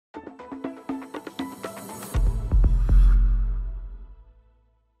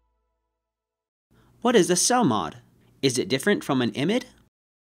What is a CELMoD? Is it different from an IMiD?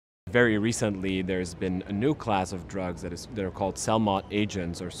 Very recently, there's been a new class of drugs that are called CELMoD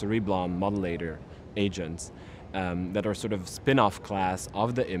agents or cereblon modulator agents that are sort of spin-off class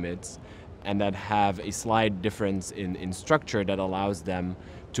of the IMiDs and that have a slight difference in structure that allows them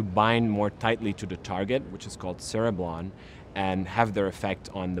to bind more tightly to the target, which is called cereblon, and have their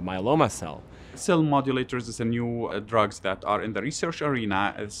effect on the myeloma cell. Cell modulators is a new drugs that are in the research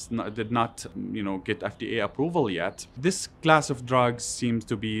arena. Did not, get FDA approval yet. This class of drugs seems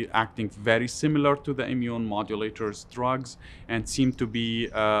to be acting very similar to the immune modulators drugs, and seem to be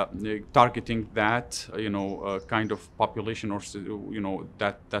targeting that, kind of population, or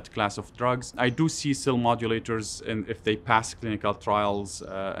that class of drugs. I do see cell modulators, and if they pass clinical trials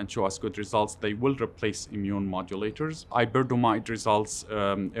and show us good results, they will replace immune modulators. Iberdomide results,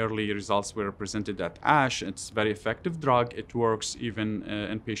 early results were presented at ASH. It's a very effective drug. It works even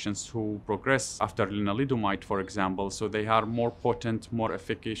in patients who progress after lenalidomide, for example. So they are more potent, more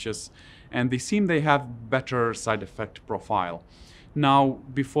efficacious, and they have better side effect profile. Now,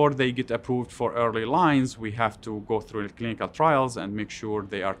 before they get approved for early lines, we have to go through clinical trials and make sure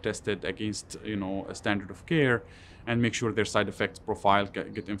they are tested against, a standard of care, and make sure their side effects profile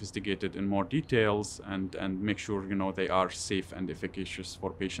get investigated in more details, and make sure, they are safe and efficacious for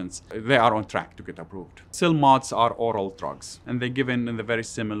patients. They are on track to get approved. CELMoDs are oral drugs, and they're given in the very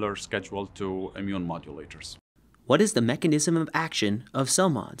similar schedule to immune modulators. What is the mechanism of action of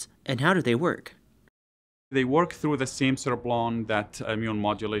CELMoDs, and how do they work? They work through the same cereblon that immune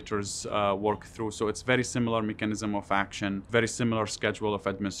modulators work through. So it's very similar mechanism of action, very similar schedule of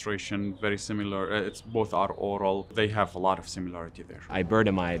administration, very similar. It's both are oral. They have a lot of similarity there.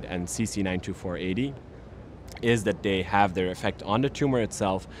 Iberdomide and CC92480 is that they have their effect on the tumor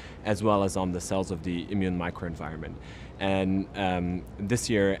itself as well as on the cells of the immune microenvironment. And this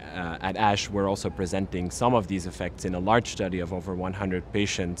year at ASH, we're also presenting some of these effects in a large study of over 100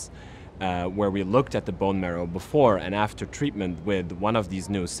 patients where we looked at the bone marrow before and after treatment with one of these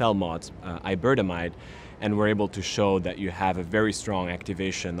new CELMoDs, Iberdomide, and we're able to show that you have a very strong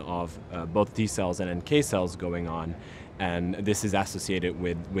activation of both T cells and NK cells going on. And this is associated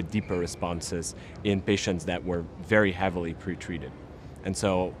with deeper responses in patients that were very heavily pretreated. And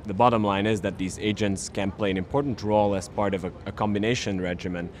so the bottom line is that these agents can play an important role as part of a combination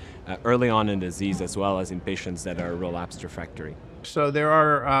regimen early on in disease, as well as in patients that are relapsed refractory. So there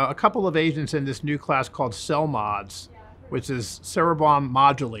are a couple of agents in this new class called CELMoDs, which is cereblon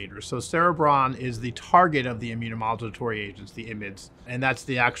modulators. So cereblon is the target of the immunomodulatory agents, the IMiDs, and that's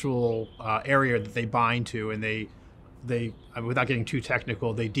the actual area that they bind to. And they, without getting too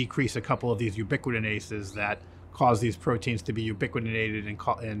technical, they decrease a couple of these ubiquitinases that cause these proteins to be ubiquitinated,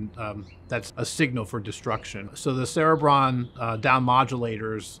 and that's a signal for destruction. So the cereblon down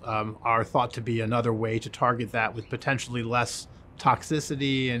modulators are thought to be another way to target that with potentially less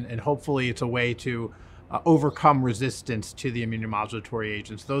toxicity, and hopefully it's a way to overcome resistance to the immunomodulatory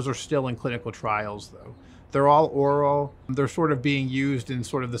agents. Those are still in clinical trials, though. They're all oral. They're sort of being used in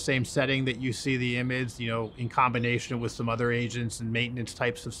sort of the same setting that you see the IMiDs, in combination with some other agents and maintenance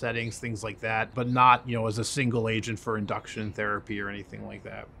types of settings, things like that, but not, as a single agent for induction therapy or anything like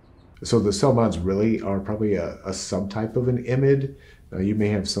that. So the CELMoDs really are probably a subtype of an IMiD. You may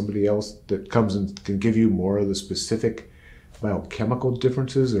have somebody else that comes and can give you more of the specific biochemical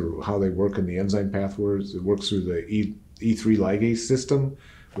differences or how they work in the enzyme pathways. It works through the E3 ligase system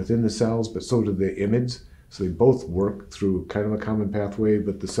within the cells, but so do the IMiDs. So they both work through kind of a common pathway,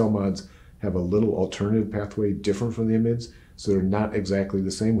 but the CELMoDs have a little alternative pathway different from the IMiDs. So they're not exactly the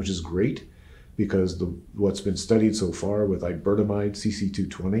same, which is great, because what's been studied so far with Iberdomide,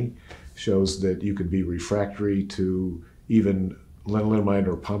 CC220, shows that you can be refractory to even lenalidomide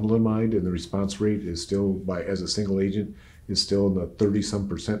or pomalidomide, and the response rate is still, as a single agent, is still in the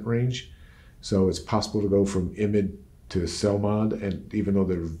 30-some% range. So it's possible to go from IMiD to CELMoD, and even though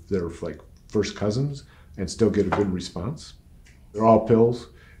they're like first cousins, and still get a good response. They're all pills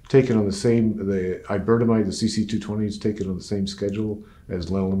taken on the Iberdomide, the CC220 is taken on the same schedule as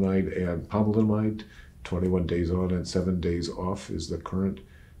lenalidomide and pomalidomide. 21 days on and 7 days off is the current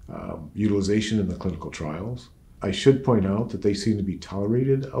utilization in the clinical trials. I should point out that they seem to be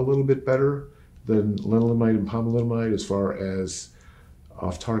tolerated a little bit better than lenalidomide and pomalidomide as far as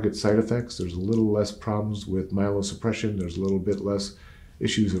off-target side effects. There's a little less problems with myelosuppression. There's a little bit less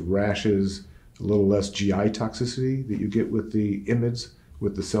issues of rashes, a little less GI toxicity that you get with the IMiDs,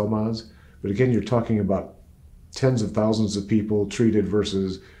 with the CELMoDs. But again, you're talking about tens of thousands of people treated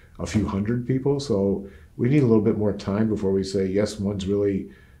versus a few hundred people. So we need a little bit more time before we say, yes, one's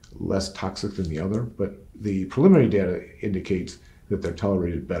really less toxic than the other. But the preliminary data indicates that they're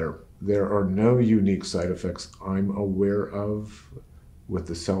tolerated better There are no unique side effects I'm aware of with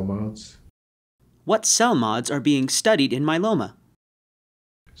the CELMods. What CELMods are being studied in myeloma?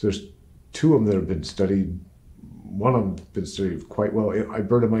 So there's two of them that have been studied. One of them has been studied quite well.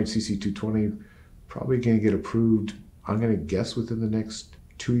 Iberdomide CC220, probably going to get approved, I'm going to guess, within the next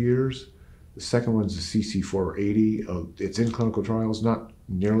 2 years. The second one's the CC480. It's in clinical trials, not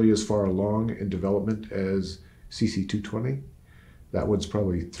nearly as far along in development as CC220. That one's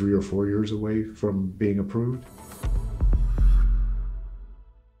probably 3 or 4 years away from being approved.